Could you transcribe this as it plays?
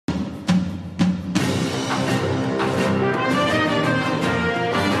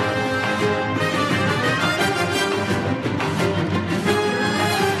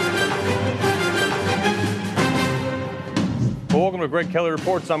Welcome to Greg Kelly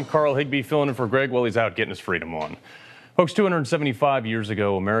Reports. I'm Carl Higbee, filling in for Greg while he's out getting his freedom on. Folks, 275 years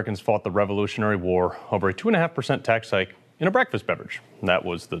ago, Americans fought the Revolutionary War over a 2.5% tax hike in a breakfast beverage. That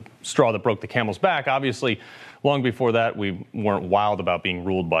was the straw that broke the camel's back. Obviously, long before that, we weren't wild about being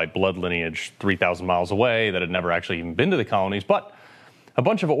ruled by blood lineage 3,000 miles away that had never actually even been to the colonies. But a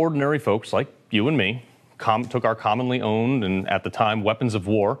bunch of ordinary folks like you and me took our commonly owned and, at the time, weapons of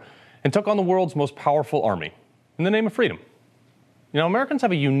war and took on the world's most powerful army in the name of freedom. You know, Americans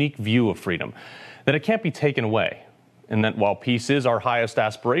have a unique view of freedom, that it can't be taken away, and that while peace is our highest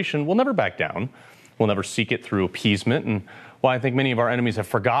aspiration, we'll never back down. We'll never seek it through appeasement. And while I think many of our enemies have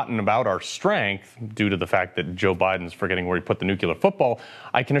forgotten about our strength due to the fact that Joe Biden's forgetting where he put the nuclear football,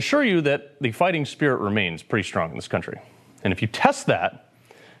 I can assure you that the fighting spirit remains pretty strong in this country. And if you test that,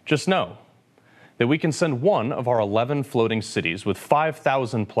 just know that we can send one of our 11 floating cities with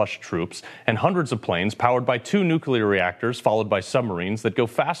 5,000 plus troops and hundreds of planes powered by 2 nuclear reactors followed by submarines that go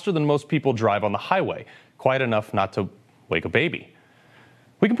faster than most people drive on the highway, quiet enough not to wake a baby.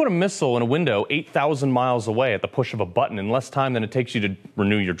 We can put a missile in a window 8,000 miles away at the push of a button in less time than it takes you to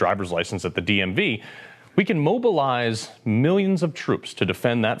renew your driver's license at the DMV. We can mobilize millions of troops to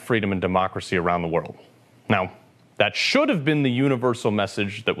defend that freedom and democracy around the world. Now, that should have been the universal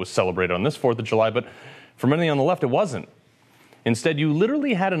message that was celebrated on this 4th of July, but for many on the left, it wasn't. Instead, you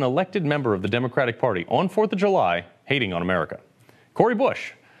literally had an elected member of the Democratic Party on 4th of July hating on America. Cori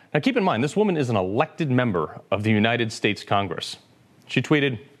Bush. Now, keep in mind, this woman is an elected member of the United States Congress. She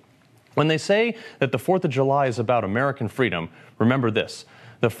tweeted, "When they say that the 4th of July is about American freedom, remember this.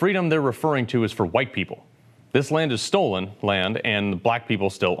 The freedom they're referring to is for white people. This land is stolen land, and the black people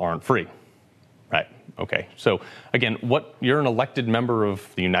still aren't free." Right. Okay. So, again, you're an elected member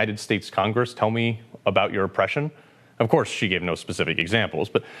of the United States Congress. Tell me about your oppression. Of course, she gave no specific examples,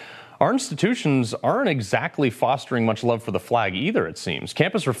 but our institutions aren't exactly fostering much love for the flag either, it seems.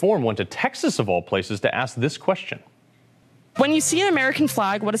 Campus Reform went to Texas, of all places, to ask this question. When you see an American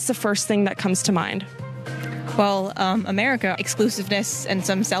flag, what is the first thing that comes to mind? Well, America, exclusiveness and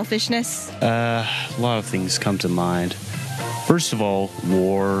some selfishness. A lot of things come to mind. First of all,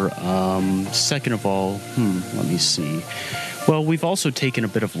 war. Second of all, let me see. Well, we've also taken a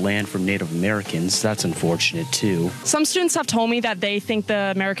bit of land from Native Americans. That's unfortunate, too. Some students have told me that they think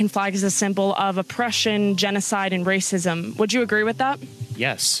the American flag is a symbol of oppression, genocide, and racism. Would you agree with that?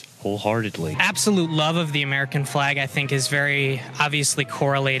 Yes, wholeheartedly. Absolute love of the American flag, I think, is very obviously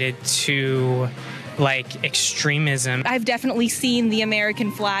correlated to extremism. I've definitely seen the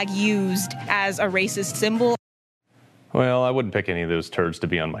American flag used as a racist symbol. Well, I wouldn't pick any of those turds to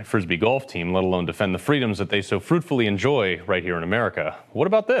be on my Frisbee golf team, let alone defend the freedoms that they so fruitfully enjoy right here in America. What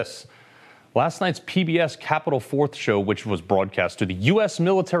about this? Last night's PBS Capitol 4th show, which was broadcast to the U.S.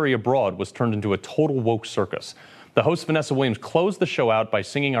 military abroad, was turned into a total woke circus. The host, Vanessa Williams, closed the show out by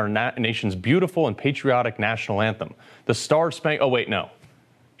singing our nation's beautiful and patriotic national anthem. The Star-Spangled... Oh, wait, no.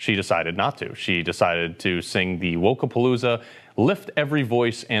 She decided not to. She decided to sing the Wokapalooza, Lift Every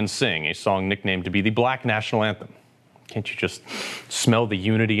Voice and Sing, a song nicknamed to be the Black National Anthem. Can't you just smell the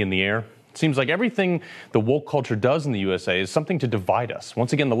unity in the air? It seems like everything the woke culture does in the USA is something to divide us.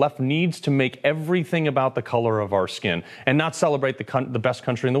 Once again, the left needs to make everything about the color of our skin and not celebrate the best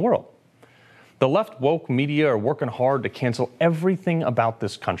country in the world. The left woke media are working hard to cancel everything about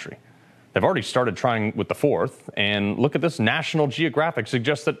this country. They've already started trying with the 4th, and look at this. National Geographic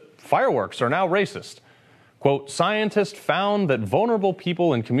suggests that fireworks are now racist. Quote, scientists found that vulnerable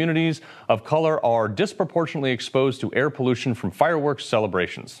people in communities of color are disproportionately exposed to air pollution from fireworks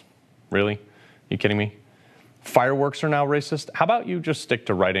celebrations. Really? You kidding me? Fireworks are now racist? How about you just stick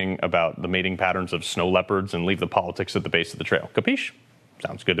to writing about the mating patterns of snow leopards and leave the politics at the base of the trail? Capiche?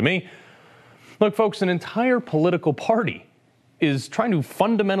 Sounds good to me. Look, folks, an entire political party is trying to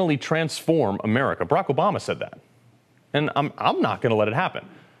fundamentally transform America. Barack Obama said that. And I'm not going to let it happen.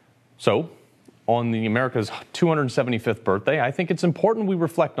 So, on America's 275th birthday, I think it's important we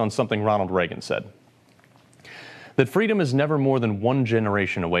reflect on something Ronald Reagan said. That freedom is never more than one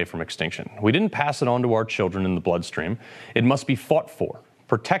generation away from extinction. We didn't pass it on to our children in the bloodstream. It must be fought for,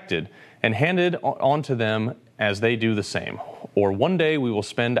 protected, and handed on to them as they do the same. Or one day we will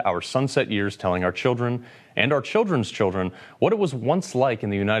spend our sunset years telling our children and our children's children what it was once like in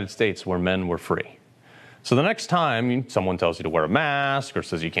the United States where men were free. So the next time someone tells you to wear a mask or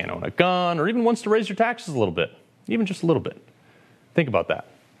says you can't own a gun or even wants to raise your taxes a little bit, even just a little bit, think about that.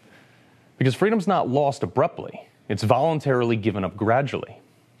 Because freedom's not lost abruptly. It's voluntarily given up gradually.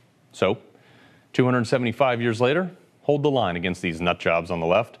 So, 275 years later, hold the line against these nut jobs on the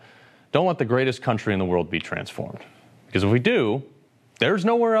left. Don't let the greatest country in the world be transformed. Because if we do, there's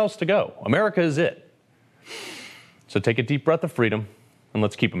nowhere else to go. America is it. So take a deep breath of freedom and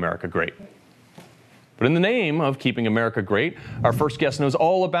let's keep America great. But in the name of keeping America great, our first guest knows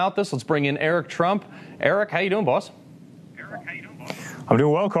all about this. Let's bring in Eric Trump. Eric, how you doing, boss? I'm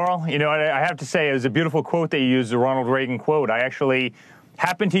doing well, Carl. You know, I have to say, it was a beautiful quote that you used, the Ronald Reagan quote. I actually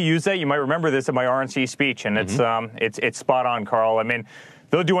happened to use that. You might remember this at my RNC speech, and it's spot on, Carl. I mean,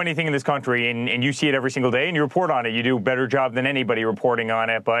 they'll do anything in this country, and you see it every single day, and you report on it. You do a better job than anybody reporting on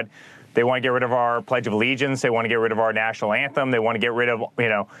it, but they want to get rid of our Pledge of Allegiance. They want to get rid of our national anthem. They want to get rid of,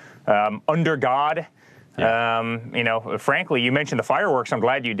 under God. Yeah. Frankly, you mentioned the fireworks. I'm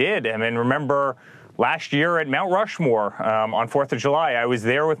glad you did. I mean, remember last year at Mount Rushmore on 4th of July, I was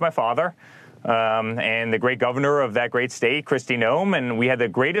there with my father and the great governor of that great state, Kristi Noem, and we had the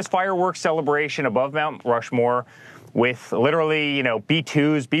greatest fireworks celebration above Mount Rushmore with literally,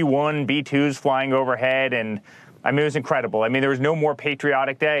 B-2s, B-1, B-2s flying overhead. And I mean, it was incredible. I mean, there was no more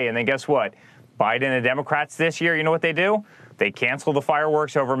patriotic day. And then guess what? Biden and the Democrats this year, you know what they do? They cancel the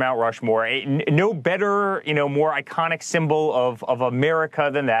fireworks over Mount Rushmore. No better, more iconic symbol of America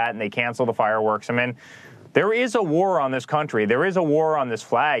than that, and they cancel the fireworks. I mean, there is a war on this country. There is a war on this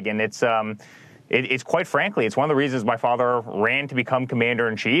flag, and it's quite frankly, it's one of the reasons my father ran to become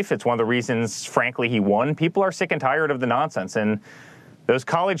commander-in-chief. It's one of the reasons, frankly, he won. People are sick and tired of the nonsense, and those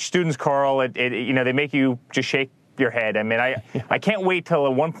college students, Carl, they make you just shake your head. I mean, I can't wait till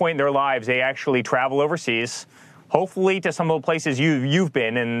at one point in their lives they actually travel overseas, hopefully to some of the places you've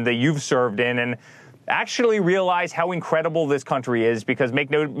been and that you've served in, and actually realize how incredible this country is, because make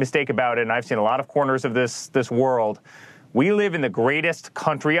no mistake about it, and I've seen a lot of corners of this world, we live in the greatest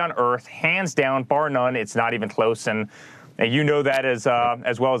country on earth, hands down, bar none. It's not even close, and you know that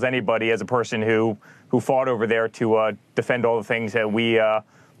as well as anybody, as a person who fought over there to defend all the things that we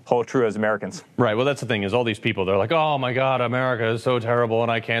hold true as Americans. Right. Well, that's the thing, is all these people, they're like, oh my God, America is so terrible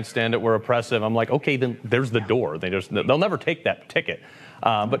and I can't stand it. We're oppressive. I'm like, okay, then there's the door. They'll never take that ticket.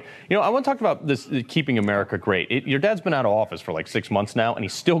 But, I want to talk about this keeping America great. Your dad's been out of office for like 6 months now, and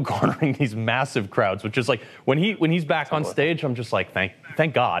he's still garnering these massive crowds, which is like when he's back on stage, I'm just like,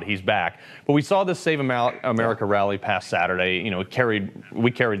 thank God he's back. But we saw this Save America rally past Saturday.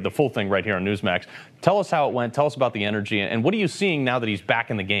 We carried the full thing right here on Newsmax. Tell us how it went. Tell us about the energy. And what are you seeing now that he's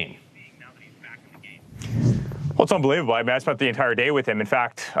back in the game? Well, it's unbelievable. I mean, I spent the entire day with him. In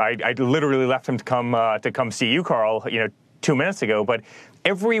fact, I literally left him to come see you, Carl, 2 minutes ago. But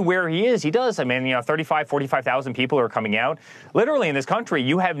everywhere he is, he does. I mean, 35, 45,000 people are coming out. Literally in this country,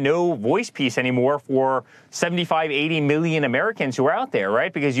 you have no voice piece anymore for 75, 80 million Americans who are out there,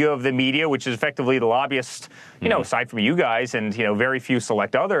 right? Because you have the media, which is effectively the lobbyist, aside from you guys and, very few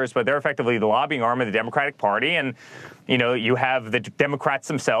select others, but they're effectively the lobbying arm of the Democratic Party. And, you have the Democrats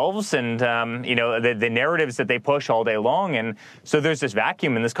themselves and, the narratives that they push all day long. And so there's this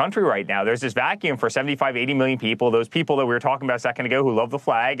vacuum in this country right now. There's this vacuum for 75, 80 million people, those people that we were talking about a second ago who love the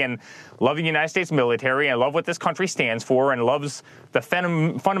flag and love the United States military and love what this country stands for and loves the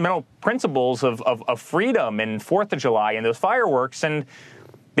fundamental principles of freedom and 4th of July and those fireworks. And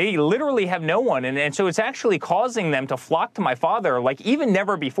they literally have no one. And so it's actually causing them to flock to my father like even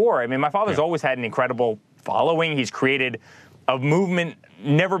never before. I mean, my father's always had an incredible following. He's created a movement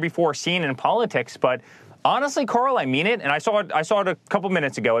never before seen in politics. But honestly, Carl, I mean it. And I saw it a couple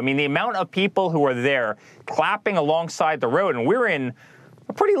minutes ago. I mean, the amount of people who are there clapping alongside the road, and we're in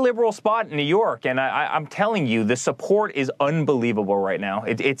a pretty liberal spot in New York, and I'm telling you, the support is unbelievable right now.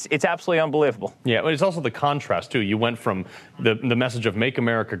 It's absolutely unbelievable. Yeah, but it's also the contrast too. You went from the message of "Make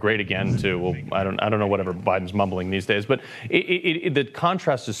America Great Again" to, well, I don't know whatever Biden's mumbling these days, but the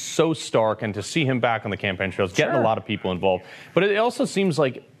contrast is so stark. And to see him back on the campaign trails, getting a lot of people involved, but it also seems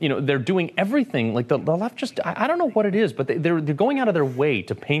like they're doing everything. Like the left just, I don't know what it is, but they're going out of their way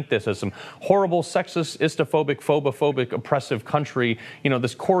to paint this as some horrible, sexist, istophobic, phobophobic, oppressive country.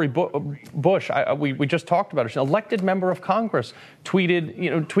 This Cori Bush, we just talked about it. She's an elected member of Congress,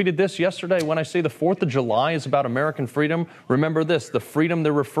 tweeted this yesterday. When I say the 4th of July is about American freedom, remember this: the freedom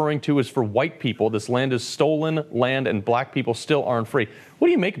they're referring to is for white people. This land is stolen land, and black people still aren't free. What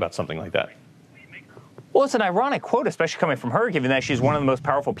do you make about something like that? Well, it's an ironic quote, especially coming from her, given that she's one of the most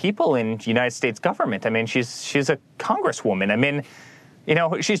powerful people in the United States government. I mean, she's a congresswoman. I mean,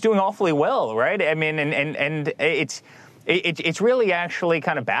 she's doing awfully well, right? I mean, and it's really actually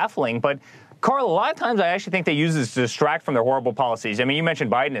kind of baffling. But, Carl, a lot of times I actually think they use this to distract from their horrible policies. I mean, you mentioned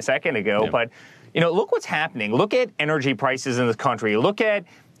Biden a second ago, but, look what's happening. Look at energy prices in this country. Look at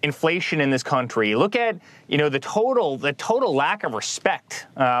inflation in this country. Look at, the total lack of respect,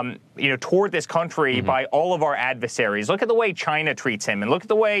 toward this country by all of our adversaries. Look at the way China treats him, and look at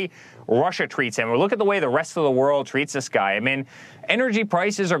the way Russia treats him, or look at the way the rest of the world treats this guy. I mean, energy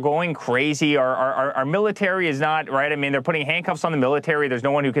prices are going crazy. Our military is not, right? I mean, they're putting handcuffs on the military. There's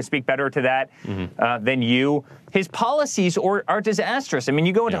no one who can speak better to that than you. His policies are disastrous. I mean,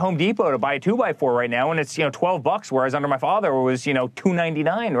 you go into Home Depot to buy a 2x4 right now, and it's, $12, whereas under my father it was,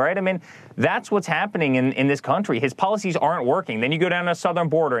 $2.99, right? I mean, that's what's happening in this country. His policies aren't working. Then you go down to the southern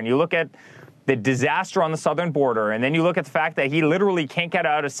border, and you look at the disaster on the southern border, and then you look at the fact that he literally can't get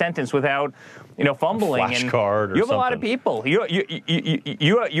out a sentence without, fumbling. Flashcard or you have something. a lot of people.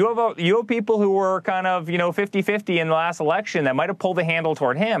 You have people who were kind of 50-50 in the last election that might have pulled the handle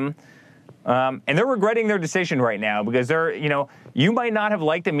toward him, and they're regretting their decision right now because you might not have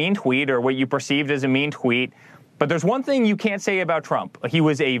liked a mean tweet or what you perceived as a mean tweet. But there's one thing you can't say about Trump. He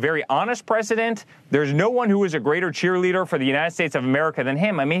was a very honest president. There's no one who was a greater cheerleader for the United States of America than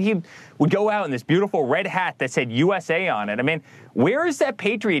him. I mean, he would go out in this beautiful red hat that said USA on it. I mean, where is that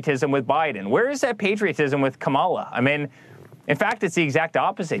patriotism with Biden? Where is that patriotism with Kamala? I mean, in fact, it's the exact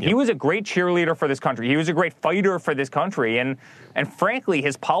opposite. Yep. He was a great cheerleader for this country. He was a great fighter for this country. And frankly,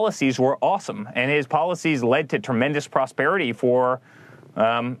 his policies were awesome. And his policies led to tremendous prosperity for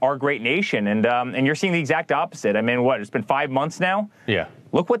our great nation, and you're seeing the exact opposite. I mean, it's been 5 months now? Yeah.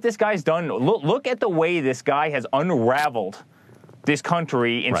 Look what this guy's done. Look at the way this guy has unraveled this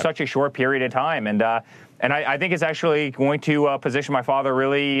country in such a short period of time, and I think it's actually going to position my father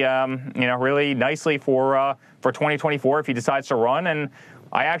really, really nicely for 2024 if he decides to run. And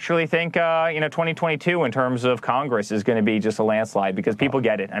I actually think 2022 in terms of Congress is going to be just a landslide because people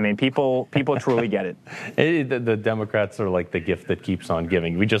get it. I mean, people truly get it. The Democrats are like the gift that keeps on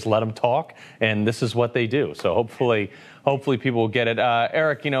giving. We just let them talk, and this is what they do. So hopefully people will get it.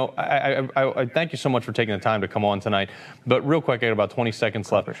 Eric, I thank you so much for taking the time to come on tonight. But real quick, I got about 20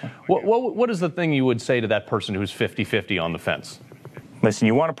 seconds left. What is the thing you would say to that person who's 50-50 on the fence? Listen,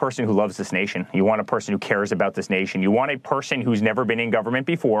 you want a person who loves this nation. You want a person who cares about this nation. You want a person who's never been in government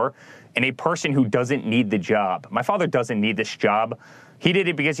before and a person who doesn't need the job. My father doesn't need this job. He did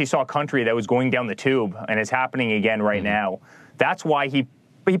it because he saw a country that was going down the tube, and it's happening again right now. That's why he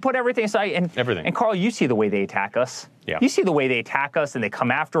put everything aside. And Carl, you see the way they attack us. Yeah. You see the way they attack us, and they come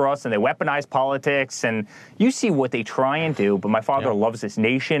after us, and they weaponize politics, and you see what they try and do. But my father loves this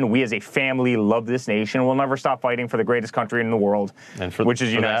nation. We as a family love this nation. We'll never stop fighting for the greatest country in the world, which is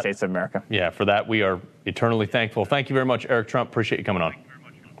the United States of America. Yeah, for that we are eternally thankful. Thank you very much, Eric Trump. Appreciate you coming on.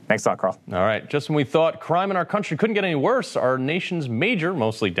 Thanks a lot, Carl. All right. Just when we thought crime in our country couldn't get any worse, our nation's major,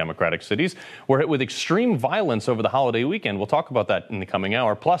 mostly Democratic cities were hit with extreme violence over the holiday weekend. We'll talk about that in the coming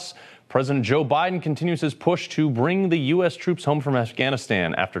hour. Plus, President Joe Biden continues his push to bring the U.S. troops home from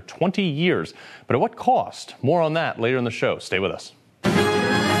Afghanistan after 20 years. But at what cost? More on that later in the show. Stay with us.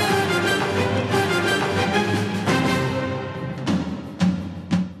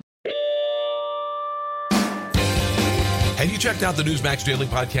 Have you checked out the Newsmax Daily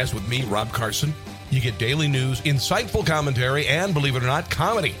Podcast with me, Rob Carson? You get daily news, insightful commentary, and, believe it or not,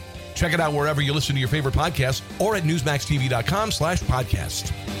 comedy. Check it out wherever you listen to your favorite podcasts or at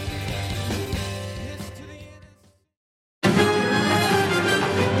newsmaxtv.com/podcast.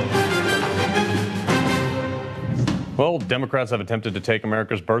 Well, Democrats have attempted to take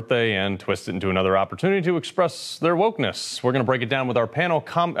America's birthday and twist it into another opportunity to express their wokeness. We're going to break it down with our panel,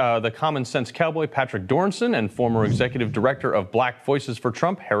 the common sense cowboy, Patrick Dornson, and former executive director of Black Voices for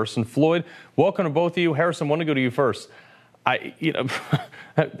Trump, Harrison Floyd. Welcome to both of you. Harrison, I want to go to you first. I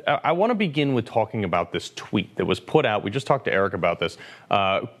want to begin with talking about this tweet that was put out. We just talked to Eric about this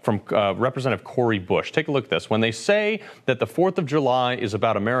from Representative Cori Bush. Take a look at this. When they say that the 4th of July is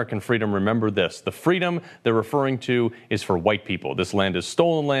about American freedom, remember this. The freedom they're referring to is for white people. This land is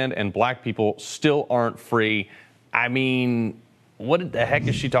stolen land, and black people still aren't free. I mean, what the heck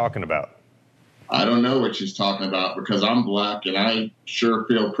is she talking about? I don't know what she's talking about because I'm black, and I sure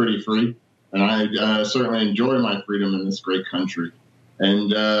feel pretty free. And I certainly enjoy my freedom in this great country.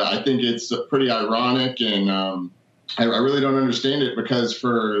 And I think it's pretty ironic, and I really don't understand it because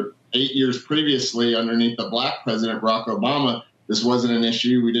for 8 years previously, underneath the black president, Barack Obama, this wasn't an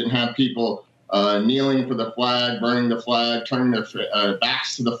issue. We didn't have people kneeling for the flag, burning the flag, turning their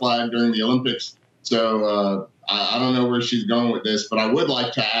backs to the flag during the Olympics. So I don't know where she's going with this, but I would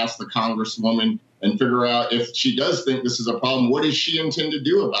like to ask the Congresswoman and figure out if she does think this is a problem, what does she intend to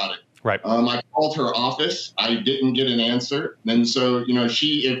do about it? Right. I called her office. I didn't get an answer. And so,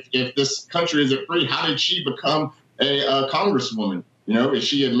 if this country isn't free, how did she become a congresswoman? Is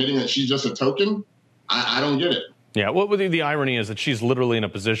she admitting that she's just a token? I don't get it. Yeah, well, the irony is that she's literally in a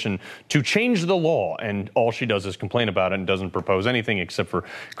position to change the law, and all she does is complain about it and doesn't propose anything except for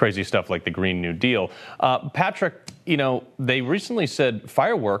crazy stuff like the Green New Deal. Patrick, they recently said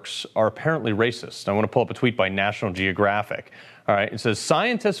fireworks are apparently racist. I want to pull up a tweet by National Geographic. All right, it says,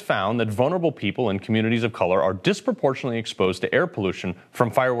 scientists found that vulnerable people in communities of color are disproportionately exposed to air pollution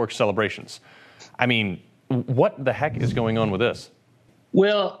from fireworks celebrations. I mean, what the heck is going on with this?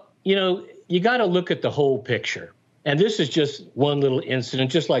 Well, you got to look at the whole picture. And this is just one little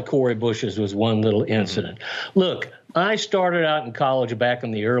incident, just like Cori Bush's was one little incident. Look, I started out in college back in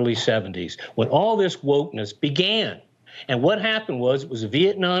the early 70s when all this wokeness began. And what happened was it was a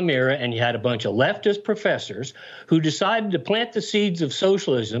Vietnam era, and you had a bunch of leftist professors who decided to plant the seeds of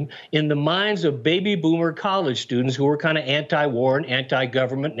socialism in the minds of baby boomer college students who were kind of anti-war and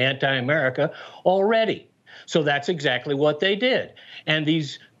anti-government and anti-America already. So that's exactly what they did. And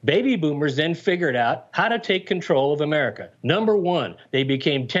these baby boomers then figured out how to take control of America. Number one, they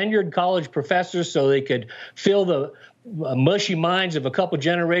became tenured college professors so they could fill the mushy minds of a couple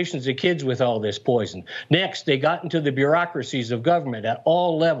generations of kids with all this poison. Next, they got into the bureaucracies of government at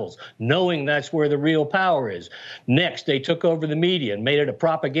all levels, knowing that's where the real power is. Next, they took over the media and made it a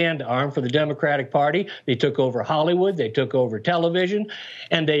propaganda arm for the Democratic Party. They took over Hollywood, they took over television,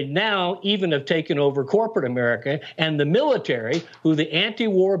 and they now even have taken over corporate America, and the military, who the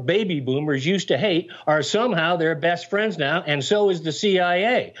anti-war baby boomers used to hate, are somehow their best friends now, and so is the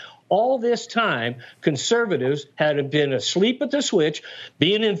CIA. All this time, conservatives had been asleep at the switch,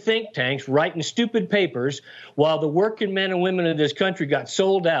 being in think tanks, writing stupid papers, while the working men and women of this country got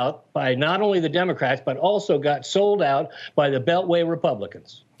sold out by not only the Democrats, but also got sold out by the Beltway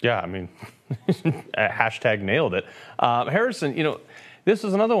Republicans. Yeah, I mean, hashtag nailed it. Harrison, this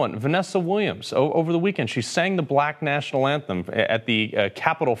is another one. Vanessa Williams, over the weekend, she sang the Black National Anthem at the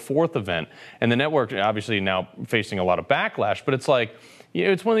Capitol 4th event. And the network, obviously now facing a lot of backlash, but it's like,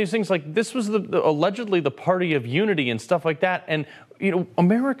 it's one of these things like this was allegedly the party of unity and stuff like that. And,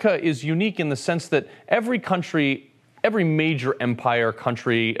 America is unique in the sense that every country, every major empire,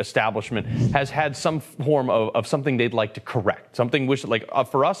 country, establishment has had some form of something they'd like to correct. Something which,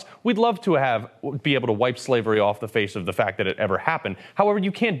 for us, we'd love to be able to wipe slavery off the face of the fact that it ever happened. However,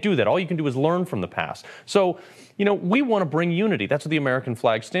 you can't do that. All you can do is learn from the past. So, we want to bring unity. That's what the American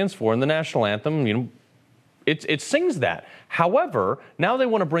flag stands for. And the national anthem, it sings that. However, now they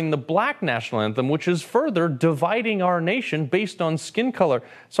want to bring the Black national anthem, which is further dividing our nation based on skin color.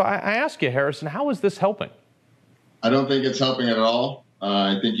 So I ask you, Harrison, how is this helping? I don't think it's helping at all.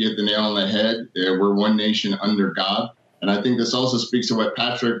 I think you hit the nail on the head. We're one nation under God. And I think this also speaks to what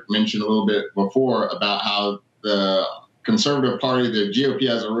Patrick mentioned a little bit before about how the conservative party, the GOP,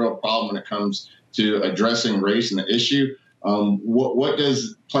 has a real problem when it comes to addressing race and the issue. What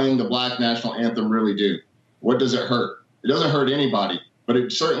does playing the Black national anthem really do? What does it hurt? It doesn't hurt anybody, but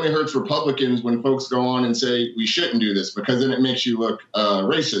it certainly hurts Republicans when folks go on and say we shouldn't do this because then it makes you look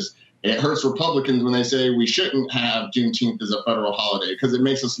racist. It hurts Republicans when they say we shouldn't have Juneteenth as a federal holiday because it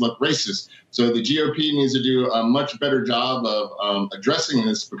makes us look racist. So the GOP needs to do a much better job of addressing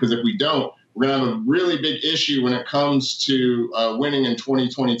this because if we don't, we're going to have a really big issue when it comes to winning in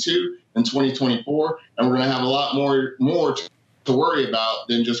 2022 and 2024, and we're going to have a lot more to worry about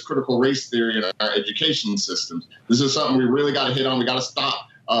than just critical race theory in our education systems. This is something we really got to hit on. We got to stop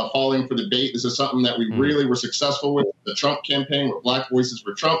falling for the bait. This is something that we really were successful with. The Trump campaign with Black Voices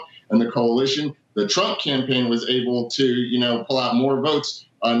for Trump and the coalition. The Trump campaign was able to, pull out more votes,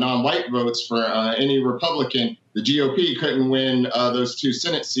 non-white votes for any Republican. The GOP couldn't win those 2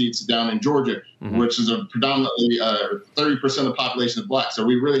 Senate seats down in Georgia, which is a predominantly 30% of the population is Black. So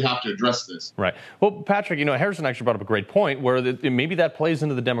we really have to address this. Right. Well, Patrick, Harrison actually brought up a great point where maybe that plays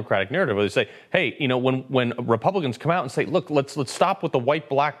into the Democratic narrative where they say, hey, when Republicans come out and say, look, let's stop with the white,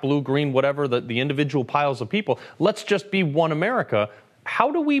 black, blue, green, whatever, the individual piles of people. Let's just be one America.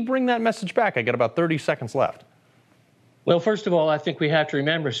 How do we bring that message back? I got about 30 seconds left. Well, first of all, I think we have to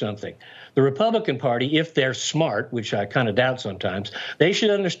remember something. The Republican Party, if they're smart, which I kind of doubt sometimes, they should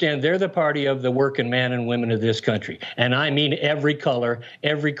understand they're the party of the working man and women of this country. And I mean every color,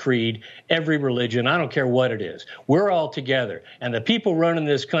 every creed, every religion. I don't care what it is. We're all together. And the people running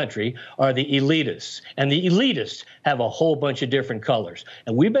this country are the elitists. And the elitists have a whole bunch of different colors.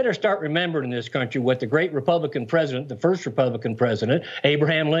 And we better start remembering in this country what the great Republican president, the first Republican president,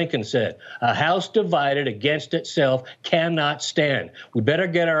 Abraham Lincoln said, a house divided against itself cannot stand. We better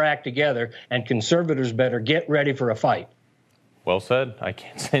get our act together, and conservatives better get ready for a fight. Well said. I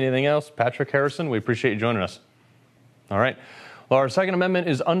can't say anything else. Patrick Harrison, we appreciate you joining us. All right. Well, our Second Amendment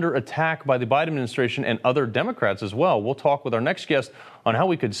is under attack by the Biden administration and other Democrats as well. We'll talk with our next guest on how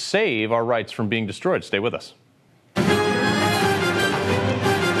we could save our rights from being destroyed. Stay with us.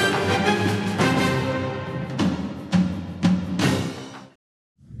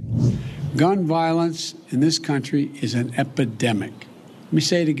 Gun violence in this country is an epidemic. Let me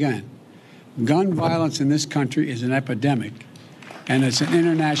say it again. Gun violence in this country is an epidemic, and it's an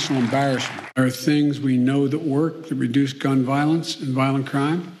international embarrassment. There are things we know that work that reduce gun violence and violent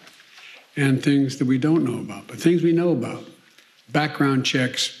crime, and things that we don't know about. But things we know about, background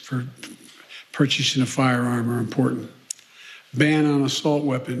checks for purchasing a firearm are important. Ban on assault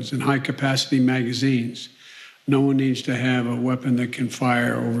weapons and high-capacity magazines. No one needs to have a weapon that can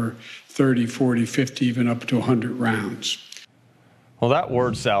fire over 30, 40, 50, even up to 100 rounds. Well, that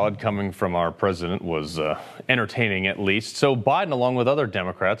word salad coming from our president was entertaining, at least. So Biden, along with other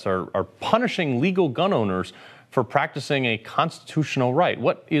Democrats, are punishing legal gun owners for practicing a constitutional right.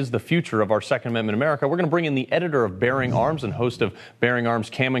 What is the future of our Second Amendment America? We're going to bring in the editor of Bearing Arms and host of Bearing Arms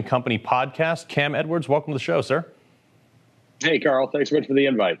Cam and Company podcast, Cam Edwards. Welcome to the show, sir. Hey, Carl. Thanks so much for the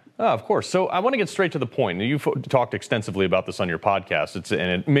invite. Of course. So I want to get straight to the point. You've talked extensively about this on your podcast, and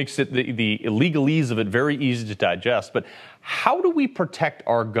it makes it the legalese of it very easy to digest. But how do we protect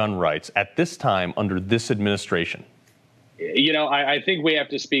our gun rights at this time under this administration? You know, I think we have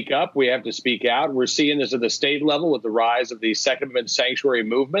to speak up. We have to speak out. We're seeing this at the state level with the rise of the Second Amendment sanctuary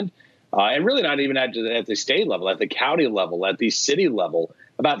movement, and really not even at the state level, at the county level, at the city level.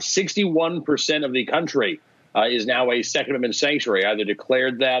 About 61% of the country is now a Second Amendment sanctuary, either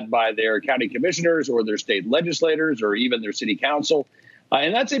declared that by their county commissioners or their state legislators or even their city council.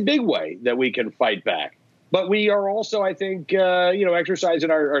 And that's a big way that we can fight back. But we are also, I think,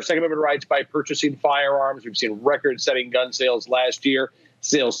 exercising our Second Amendment rights by purchasing firearms. We've seen record-setting gun sales last year,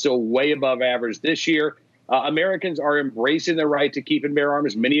 sales still way above average this year. Americans are embracing the right to keep and bear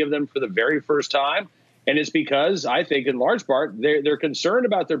arms, many of them for the very first time. And it's because, I think, in large part, they're concerned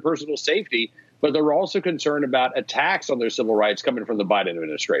about their personal safety, but they're also concerned about attacks on their civil rights coming from the Biden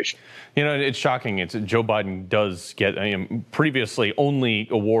administration. You know, it's shocking. Joe Biden does get, previously only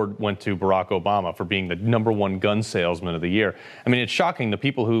award went to Barack Obama for being the #1 gun salesman of the year. I mean, it's shocking. The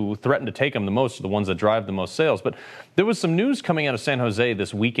people who threaten to take him the most are the ones that drive the most sales. But there was some news coming out of San Jose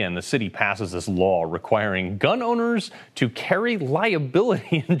this weekend. The city passes this law requiring gun owners to carry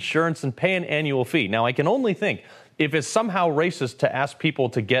liability insurance and pay an annual fee. Now, I can only think, if it's somehow racist to ask people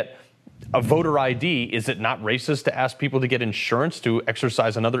to get a voter ID, is it not racist to ask people to get insurance to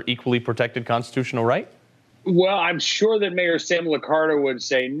exercise another equally protected constitutional right? Well, I'm sure that Mayor Sam Liccardo would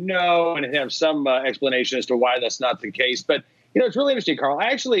say no and have some explanation as to why that's not the case. But, it's really interesting, Carl. I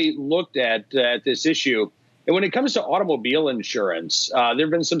actually looked at this issue. And when it comes to automobile insurance, there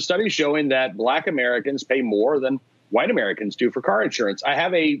have been some studies showing that Black Americans pay more than white Americans do for car insurance. I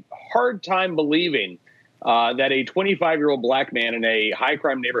have a hard time believing that a 25-year-old Black man in a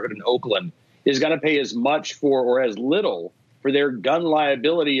high-crime neighborhood in Oakland is going to pay as much for or as little for their gun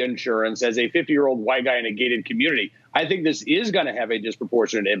liability insurance as a 50-year-old white guy in a gated community. I think this is going to have a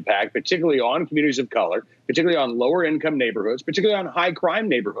disproportionate impact, particularly on communities of color, particularly on lower-income neighborhoods, particularly on high-crime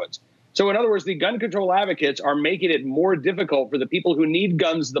neighborhoods. So, in other words, the gun control advocates are making it more difficult for the people who need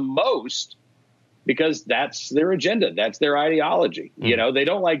guns the most, because that's their agenda. That's their ideology. Mm-hmm. They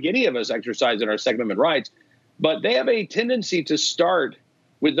don't like any of us exercising our Second Amendment rights, but they have a tendency to start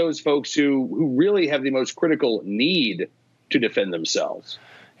with those folks who really have the most critical need to defend themselves.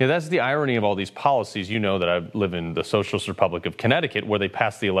 Yeah, that's the irony of all these policies. You know that I live in the Socialist Republic of Connecticut, where they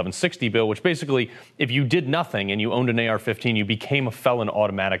passed the 1160 bill, which basically, if you did nothing and you owned an AR-15, you became a felon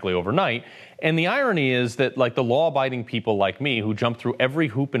automatically overnight. And the irony is that, like, the law-abiding people like me, who jump through every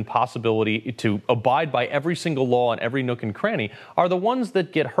hoop and possibility to abide by every single law and every nook and cranny, are the ones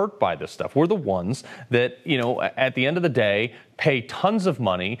that get hurt by this stuff. We're the ones that, at the end of the day, pay tons of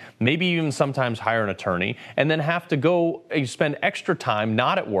money, maybe even sometimes hire an attorney, and then have to go spend extra time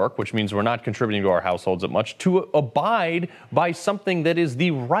not at work, which means we're not contributing to our households that much, to abide by something that is the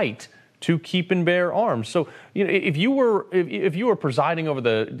right to keep and bear arms. So, if you were presiding over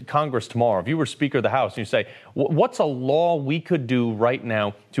the Congress tomorrow, if you were Speaker of the House, and you say, what's a law we could do right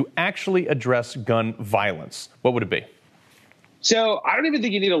now to actually address gun violence, what would it be? So I don't even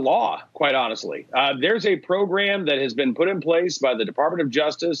think you need a law, quite honestly. There's a program that has been put in place by the Department of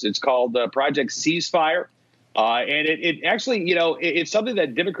Justice. It's called Project Ceasefire. And it actually, it's something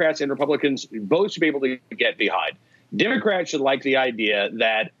that Democrats and Republicans both should be able to get behind. Democrats should like the idea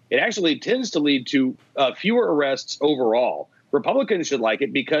that it actually tends to lead to fewer arrests overall. Republicans should like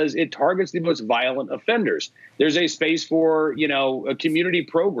it because it targets the most violent offenders. There's a space for, community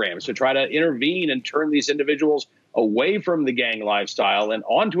programs to try to intervene and turn these individuals away from the gang lifestyle and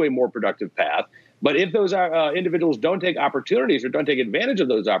onto a more productive path. But if those individuals don't take opportunities or don't take advantage of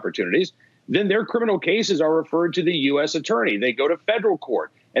those opportunities, then their criminal cases are referred to the U.S. attorney. They go to federal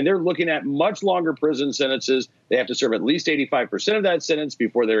court. and they're looking at much longer prison sentences. They have to serve at least 85% of that sentence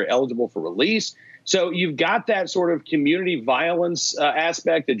before they're eligible for release. So you've got that sort of community violence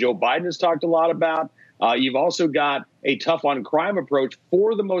aspect that Joe Biden has talked a lot about. You've also got a tough on crime approach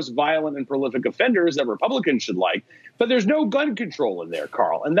for the most violent and prolific offenders that Republicans should like. But there's no gun control in there,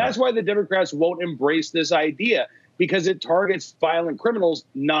 Carl. And that's why the Democrats won't embrace this idea, because it targets violent criminals,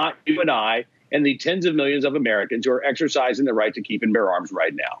 not you and I, and the tens of millions of Americans who are exercising the right to keep and bear arms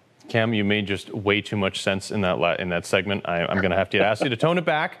right now. Cam, you made just way too much sense in that segment. I'm going to have to ask you to tone it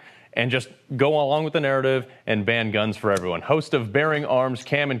back and just go along with the narrative and ban guns for everyone. Host of Bearing Arms,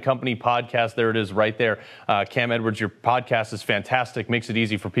 Cam and Company podcast. There it is right there. Cam Edwards, your podcast is fantastic. Makes it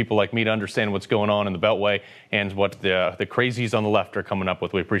easy for people like me to understand what's going on in the Beltway and what the crazies on the left are coming up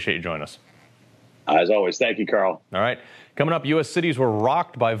with. We appreciate you joining us. As always, thank you, Carl. All right. Coming up, U.S. cities were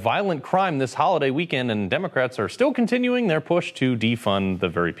rocked by violent crime this holiday weekend, and Democrats are still continuing their push to defund the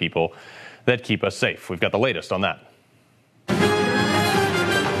very people that keep us safe. We've got the latest on that.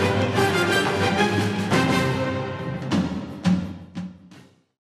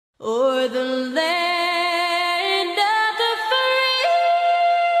 O'er the land of the free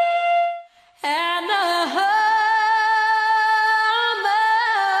and the home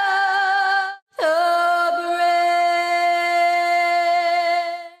of the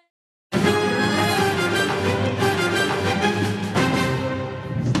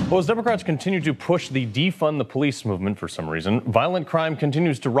Well, as Democrats continue to push the defund the police movement for some reason, violent crime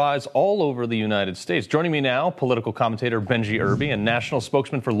continues to rise all over the United States. Joining me now, political commentator Benji Irby and national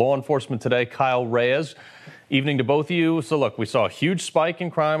spokesman for Law Enforcement Today, Kyle Reyes. Evening to both of you. So look, we saw a huge spike in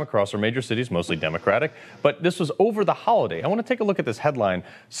crime across our major cities, mostly Democratic, but this was over the holiday. I want to take a look at this headline,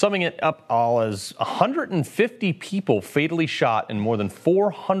 summing it up all as 150 people fatally shot in more than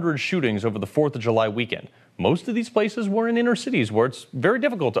 400 shootings over the 4th of July weekend. Most of these places were in inner cities where it's very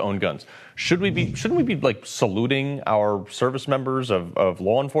difficult to own guns. Shouldn't we be like saluting our service members of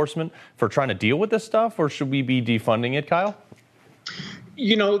law enforcement for trying to deal with this stuff, or should we be defunding it, Kyle?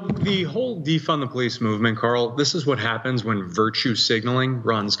 You know, the whole defund the police movement, Carl, this is what happens when virtue signaling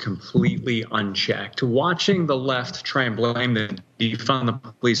runs completely unchecked. Watching the left try and blame the defund the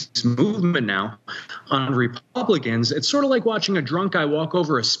police movement now on Republicans, it's sort of like watching a drunk guy walk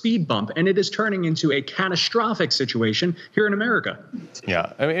over a speed bump, and it is turning into a catastrophic situation here in America.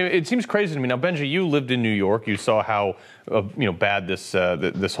 Yeah, I mean, it seems crazy to me. Now, Benji, you lived in New York. You saw how bad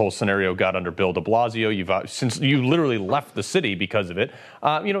this whole scenario got under Bill de Blasio. Since you literally left the city because of it.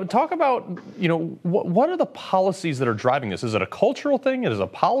 Talk about what are the policies that are driving this? Is it a cultural thing? Is it a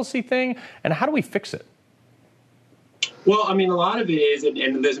policy thing? And how do we fix it? Well, I mean, a lot of it is,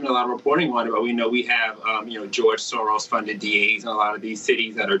 and there's been a lot of reporting on it, but we know we have, George Soros-funded DAs in a lot of these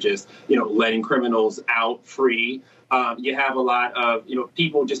cities that are just, letting criminals out free. You have a lot of,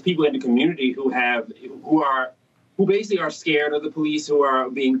 people in the community who basically are scared of the police, who are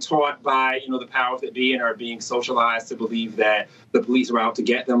being taught by, the powers that be and are being socialized to believe that the police are out to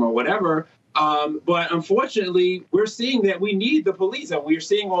get them or whatever. But unfortunately, we're seeing that we need the police, and we're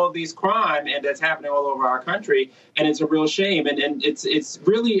seeing all of these crime, and that's happening all over our country, and it's a real shame. And it's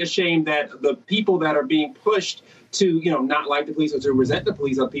really a shame that the people that are being pushed to, not like the police or to resent the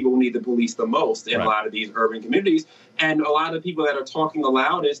police are people who need the police the most in a lot of these urban communities. And a lot of the people that are talking the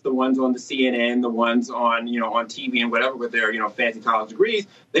loudest, the ones on the CNN, the ones on, on TV and whatever with their, fancy college degrees,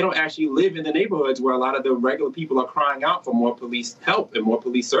 they don't actually live in the neighborhoods where a lot of the regular people are crying out for more police help and more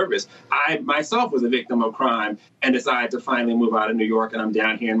police service. I myself was a victim of crime and decided to finally move out of New York, and I'm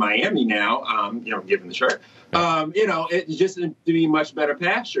down here in Miami now, given the shirt. It's just to be much better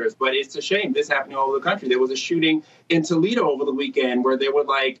pastures. But it's a shame this happening all over the country. There was a shooting in Toledo over the weekend where there were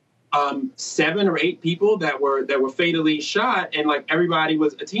 7 or 8 people that were fatally shot, and everybody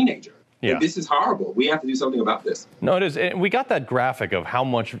was a teenager. Yeah. This is horrible. We have to do something about this. No, it is. And we got that graphic of how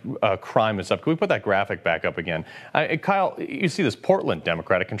much crime is up. Can we put that graphic back up again? Kyle, you see this: Portland,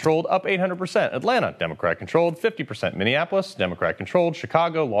 Democratic controlled, up 800%. Atlanta, Democratic controlled, 50%. Minneapolis, Democratic controlled.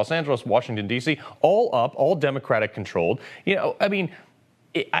 Chicago, Los Angeles, Washington, D.C., all up, all Democratic controlled. How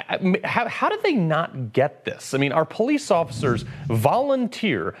did they not get this? I mean, our police officers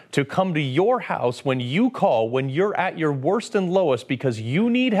volunteer to come to your house when you call, when you're at your worst and lowest because you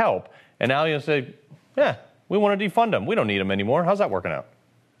need help. And now you say, we want to defund them. We don't need them anymore. How's that working out?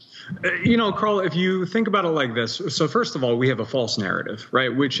 Carl, if you think about it like this, so first of all, we have a false narrative,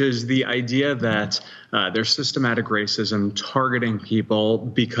 right, which is the idea that there's systematic racism targeting people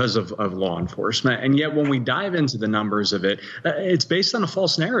because of law enforcement. And yet when we dive into the numbers of it, it's based on a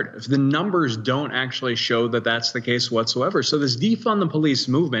false narrative. The numbers don't actually show that that's the case whatsoever. So this defund the police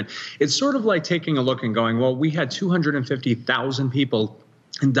movement, it's sort of like taking a look and going, well, we had 250,000 people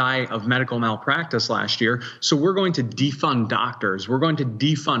die of medical malpractice last year. So we're going to defund doctors. We're going to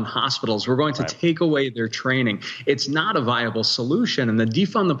defund hospitals. We're going to take away their training. It's not a viable solution. And the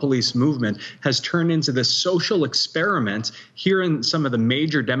defund the police movement has turned into this social experiment here in some of the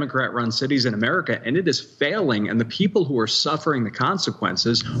major Democrat-run cities in America, and it is failing. And the people who are suffering the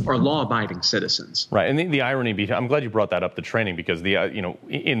consequences are law-abiding citizens. Right. And the irony, I'm glad you brought that up, the training, because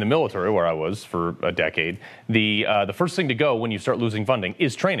in the military where I was for a decade, the first thing to go when you start losing funding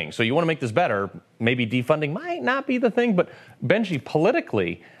is training. So you want to make this better. Maybe defunding might not be the thing, but Benji,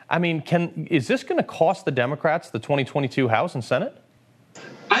 politically, I mean, is this going to cost the Democrats the 2022 House and Senate?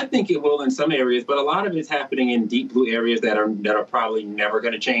 I think it will in some areas, but a lot of it's happening in deep blue areas that are probably never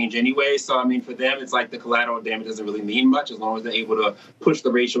going to change anyway. So, I mean, for them, it's like the collateral damage doesn't really mean much as long as they're able to push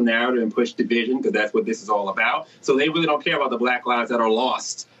the racial narrative and push division, because that's what this is all about. So they really don't care about the Black lives that are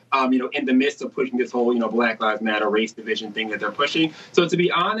lost. In the midst of pushing this whole, Black Lives Matter race division thing that they're pushing. So to be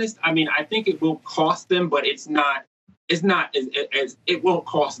honest, I mean, I think it will cost them, but it won't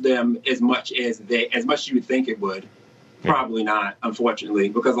cost them as much as you would think it would. Probably not, unfortunately,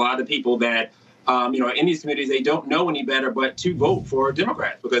 because a lot of the people that, in these communities, they don't know any better but to vote for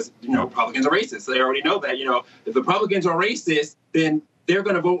Democrats because, Republicans are racist. So they already know that, if Republicans are racist, then they're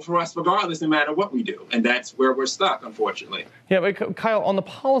going to vote for us regardless, no matter what we do. And that's where we're stuck, unfortunately. Yeah, but Kyle, on the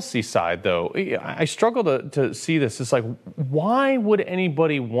policy side, though, I struggle to see this. It's like, why would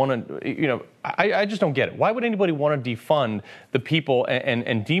anybody want to, I just don't get it. Why would anybody want to defund the people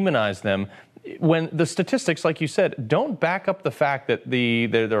and demonize them when the statistics, like you said, don't back up the fact that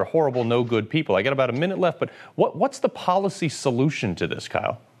they're horrible, no good people? I got about a minute left, but what's the policy solution to this,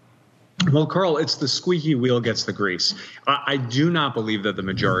 Kyle? Well, Carl, it's the squeaky wheel gets the grease. I do not believe that the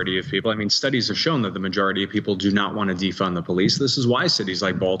majority of people, studies have shown that the majority of people do not want to defund the police. This is why cities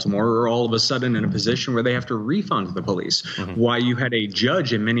like Baltimore are all of a sudden in a position where they have to refund the police. Mm-hmm. Why you had a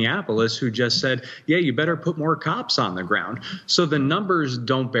judge in Minneapolis who just said, yeah, you better put more cops on the ground. So the numbers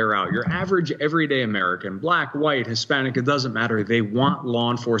don't bear out. Your average everyday American, black, white, Hispanic, it doesn't matter. They want law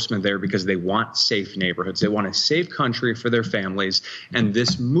enforcement there because they want safe neighborhoods. They want a safe country for their families. And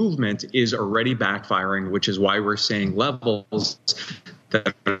this movement is already backfiring, which is why we're seeing levels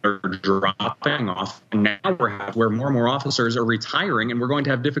that are dropping off. And now where more and more officers are retiring, and we're going to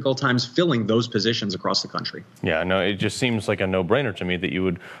have difficult times filling those positions across the country. Yeah, no, it just seems like a no-brainer to me that you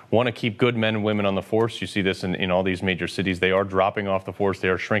would want to keep good men and women on the force. You see this in all these major cities. They are dropping off the force. They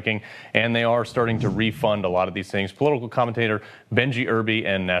are shrinking, and they are starting to refund a lot of these things. Political commentator Benji Irby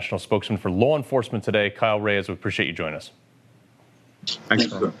and national spokesman for law enforcement today, Kyle Reyes. We appreciate you joining us.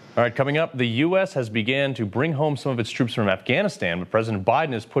 Thanks. All right, coming up, the U.S. has began to bring home some of its troops from Afghanistan, but President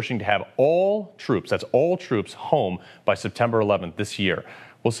Biden is pushing to have all troops, that's all troops, home by September 11th this year.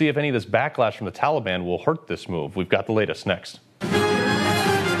 We'll see if any of this backlash from the Taliban will hurt this move. We've got the latest next.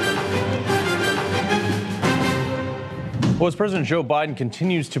 Well, as President Joe Biden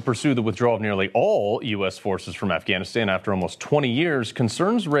continues to pursue the withdrawal of nearly all U.S. forces from Afghanistan after almost 20 years,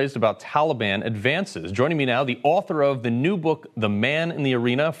 concerns raised about Taliban advances. Joining me now, the author of the new book, The Man in the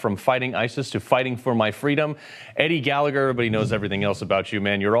Arena, From Fighting ISIS to Fighting for My Freedom, Eddie Gallagher. Everybody knows everything else about you,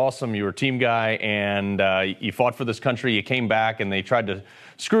 man. You're awesome. You're a team guy, and you fought for this country. You came back, and they tried to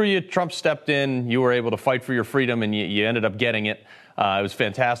screw you. Trump stepped in. You were able to fight for your freedom, and you ended up getting it. It was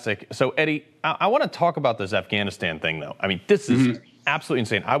fantastic. So, Eddie, I want to talk about this Afghanistan thing, though. I mean, this is absolutely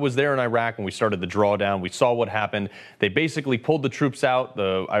insane. I was there in Iraq when we started the drawdown. We saw what happened. They basically pulled the troops out.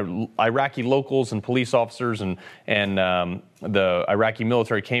 The Iraqi locals and police officers and the Iraqi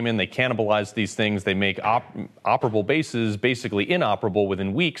military came in. They cannibalized these things. They make operable bases basically inoperable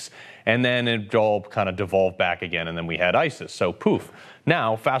within weeks. And then it all kind of devolved back again. And then we had ISIS. So, poof.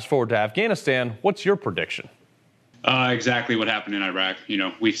 Now, fast forward to Afghanistan. What's your prediction? Exactly what happened in Iraq.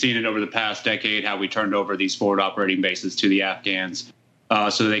 We've seen it over the past decade, how we turned over these forward operating bases to the Afghans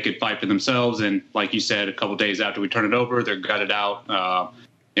so they could fight for themselves. And like you said, a couple days after we turn it over, they're gutted out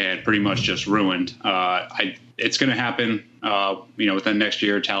and pretty much just ruined. It's going to happen, within next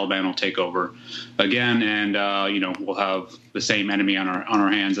year. Taliban will take over again, and we'll have the same enemy on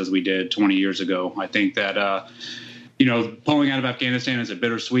our hands as we did 20 years ago. I think that. Pulling out of Afghanistan is a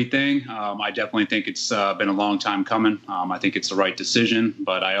bittersweet thing. I definitely think it's been a long time coming. I think it's the right decision,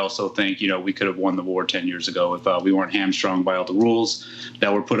 but I also think, we could have won the war 10 years ago if we weren't hamstrung by all the rules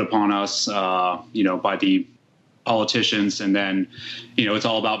that were put upon us, by the politicians, and then, it's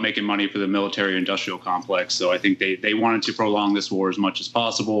all about making money for the military-industrial complex. So I think they wanted to prolong this war as much as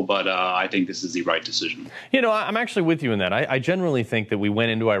possible, but I think this is the right decision. I'm actually with you in that. I generally think that we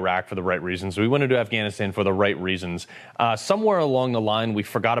went into Iraq for the right reasons. We went into Afghanistan for the right reasons. Somewhere along the line, we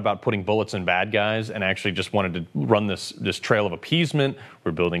forgot about putting bullets in bad guys and actually just wanted to run this trail of appeasement.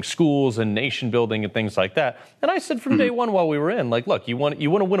 We're building schools and nation building and things like that. And I said from day one while we were in, look, you want to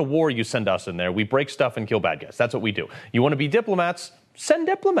win a war, you send us in there. We break stuff and kill bad guys. That's what we do. You want to be diplomats? Send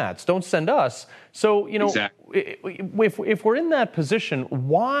diplomats. Don't send us. So, exactly. if we're in that position,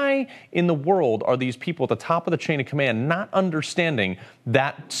 why in the world are these people at the top of the chain of command not understanding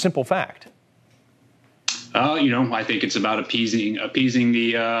that simple fact? I think it's about appeasing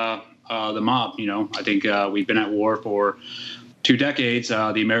the mob. I think we've been at war for 2 decades.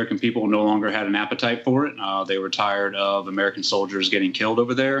 The American people no longer had an appetite for it. They were tired of American soldiers getting killed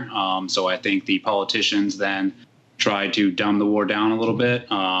over there. So I think the politicians then tried to dumb the war down a little bit.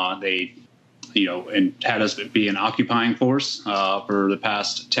 They, and had us be an occupying force for the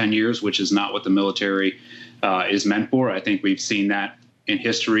past 10 years, which is not what the military is meant for. I think we've seen that in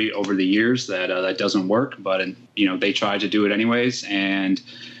history over the years that that doesn't work, but they tried to do it anyways. And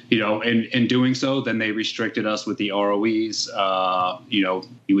in doing so, then they restricted us with the ROEs.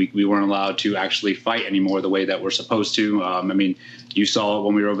 We weren't allowed to actually fight anymore the way that we're supposed to. You saw it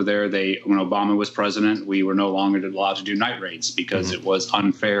when we were over there. When Obama was president, we were no longer allowed to do night raids because it was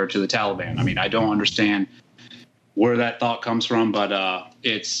unfair to the Taliban. I don't understand where that thought comes from, but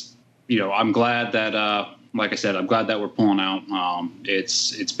I'm glad that, like I said, I'm glad that we're pulling out.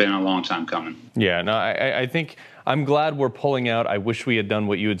 It's been a long time coming. Yeah, no, I think I'm glad we're pulling out. I wish we had done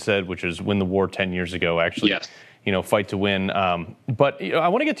what you had said, which is win the war 10 years ago, actually. Yes. Fight to win. But I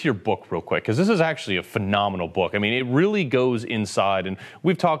want to get to your book real quick, because this is actually a phenomenal book. It really goes inside, and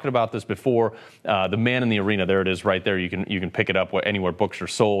we've talked about this before. The Man in the Arena, there it is right there. You can pick it up anywhere books are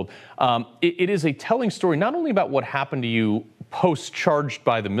sold. It is a telling story, not only about what happened to you post-charged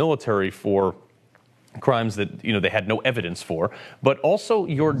by the military for crimes that they had no evidence for, but also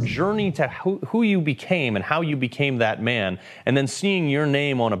your journey to who you became and how you became that man, and then seeing your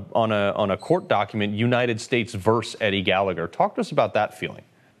name on a court document, United States versus Eddie Gallagher. Talk to us about that feeling.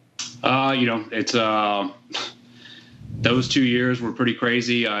 It's those 2 years were pretty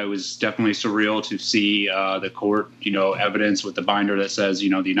crazy. It was definitely surreal to see the court, evidence with the binder that says, the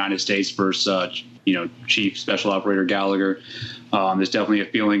United States versus, Chief Special Operator Gallagher. There's definitely a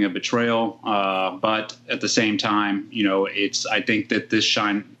feeling of betrayal, but at the same time, I think that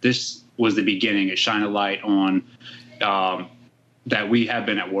this was the beginning. It shined a light on that we have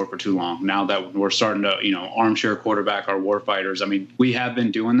been at war for too long. Now that we're starting to, armchair quarterback our war fighters. We have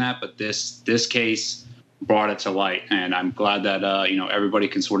been doing that, but this case brought it to light, and I'm glad that everybody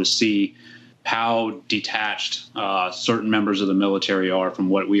can sort of see how detached certain members of the military are from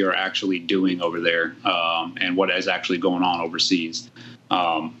what we are actually doing over there, and what is actually going on overseas.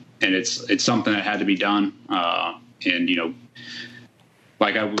 And it's something that had to be done. And me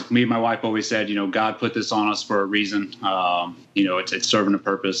and my wife always said, God put this on us for a reason. It's serving a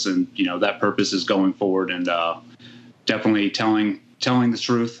purpose, and that purpose is going forward, and definitely telling the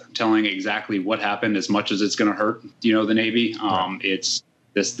truth, telling exactly what happened, as much as it's going to hurt, the Navy. It's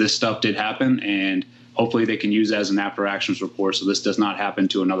this stuff did happen, and hopefully they can use it as an after actions report, so this does not happen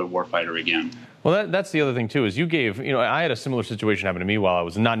to another warfighter again. Well, that's the other thing too, is you gave, I had a similar situation happen to me while I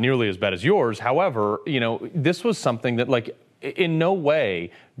was not nearly as bad as yours. However, this was something that, in no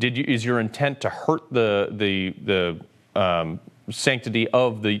way is your intent to hurt the sanctity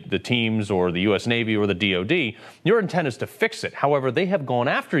of the teams or the U.S. Navy or the DOD. Your intent is to fix it. However, they have gone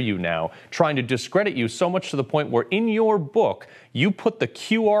after you now, trying to discredit you so much to the point where in your book, you put the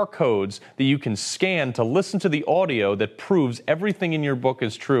QR codes that you can scan to listen to the audio that proves everything in your book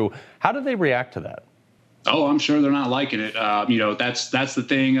is true. How did they react to that? Oh, I'm sure they're not liking it. That's the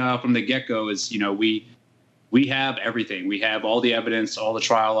thing from the get-go is, we have everything. We have all the evidence, all the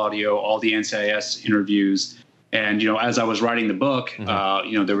trial audio, all the NCIS interviews. And, as I was writing the book,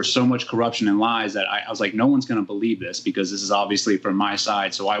 there was so much corruption and lies that I was like, no one's going to believe this, because this is obviously from my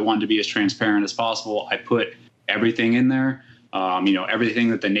side. So I wanted to be as transparent as possible. I put everything in there, everything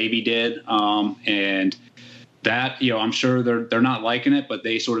that the Navy did. And that, I'm sure they're not liking it, but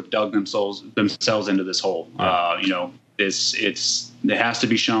they sort of dug themselves into this hole. It has to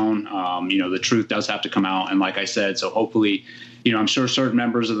be shown. The truth does have to come out. And like I said, so hopefully, I'm sure certain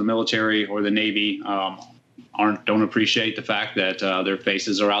members of the military or the Navy don't appreciate the fact that their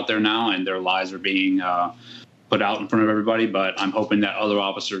faces are out there now and their lies are being put out in front of everybody. But I'm hoping that other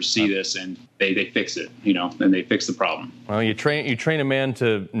officers see this and they fix it, and they fix the problem. Well, you train a man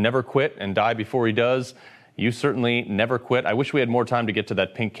to never quit and die before he does. You certainly never quit. I wish we had more time to get to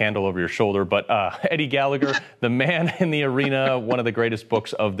that pink candle over your shoulder, but Eddie Gallagher, The Man in the Arena, one of the greatest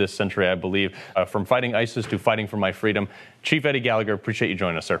books of this century, I believe. From Fighting ISIS to Fighting for My Freedom. Chief Eddie Gallagher, appreciate you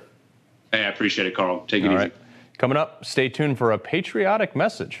joining us, sir. Hey, I appreciate it, Carl. Take it easy. Right. Coming up, stay tuned for a patriotic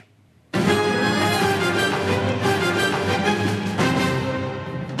message.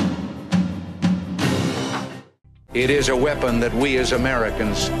 It is a weapon that we as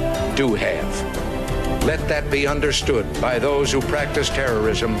Americans do have. Let that be understood by those who practice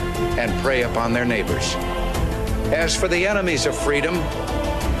terrorism and prey upon their neighbors. As for the enemies of freedom,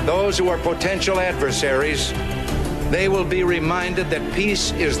 those who are potential adversaries, they will be reminded that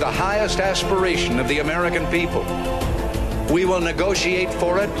peace is the highest aspiration of the American people. We will negotiate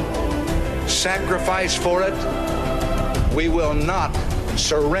for it, sacrifice for it. We will not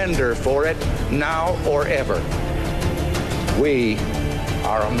surrender for it now or ever. We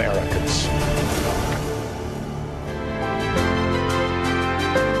are Americans.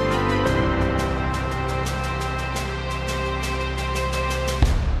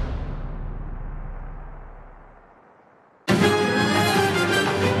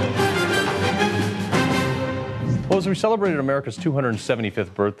 Well, as we celebrated America's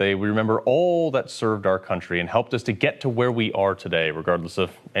 275th birthday, we remember all that served our country and helped us to get to where we are today, regardless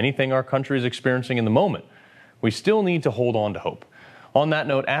of anything our country is experiencing in the moment. We still need to hold on to hope. On that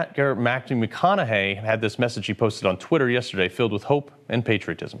note, Matthew McConaughey had this message he posted on Twitter yesterday filled with hope and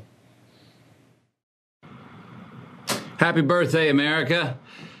patriotism. Happy birthday, America.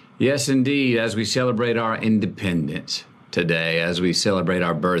 Yes, indeed, as we celebrate our independence today, as we celebrate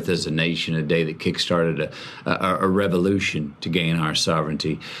our birth as a nation, a day that kickstarted a revolution to gain our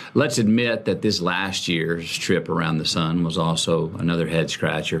sovereignty. Let's admit that this last year's trip around the sun was also another head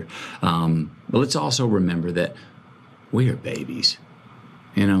scratcher. But let's also remember that we are babies.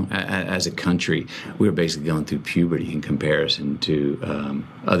 You know, as a country, we are basically going through puberty in comparison to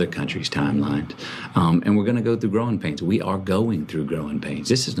other countries' timelines. And we're going to go through growing pains. We are going through growing pains.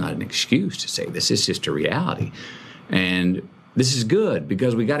 This is not an excuse to say this. It's just a reality. And this is good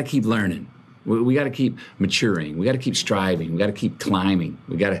because we got to keep learning. We got to keep maturing. We got to keep striving. We got to keep climbing.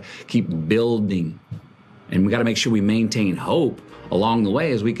 We got to keep building. And we got to make sure we maintain hope along the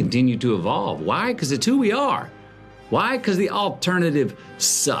way as we continue to evolve. Why? Because it's who we are. Why? Because the alternative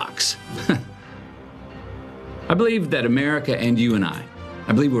sucks. I believe that America and you and I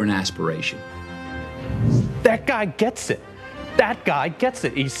believe we're an aspiration. That guy gets it. That guy gets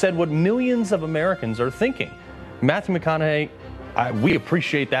it. He said what millions of Americans are thinking. Matthew McConaughey, we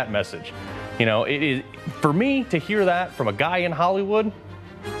appreciate that message. You know, it is for me to hear that from a guy in Hollywood.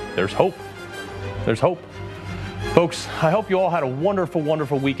 There's hope. There's hope. Folks, I hope you all had a wonderful,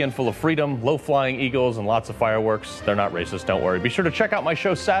 wonderful weekend full of freedom, low-flying eagles, and lots of fireworks. They're not racist, don't worry. Be sure to check out my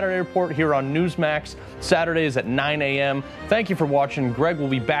show, Saturday Report, here on Newsmax, Saturdays at 9 a.m. Thank you for watching. Greg will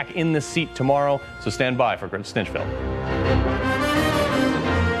be back in this seat tomorrow, so stand by for Greg Stinchfield.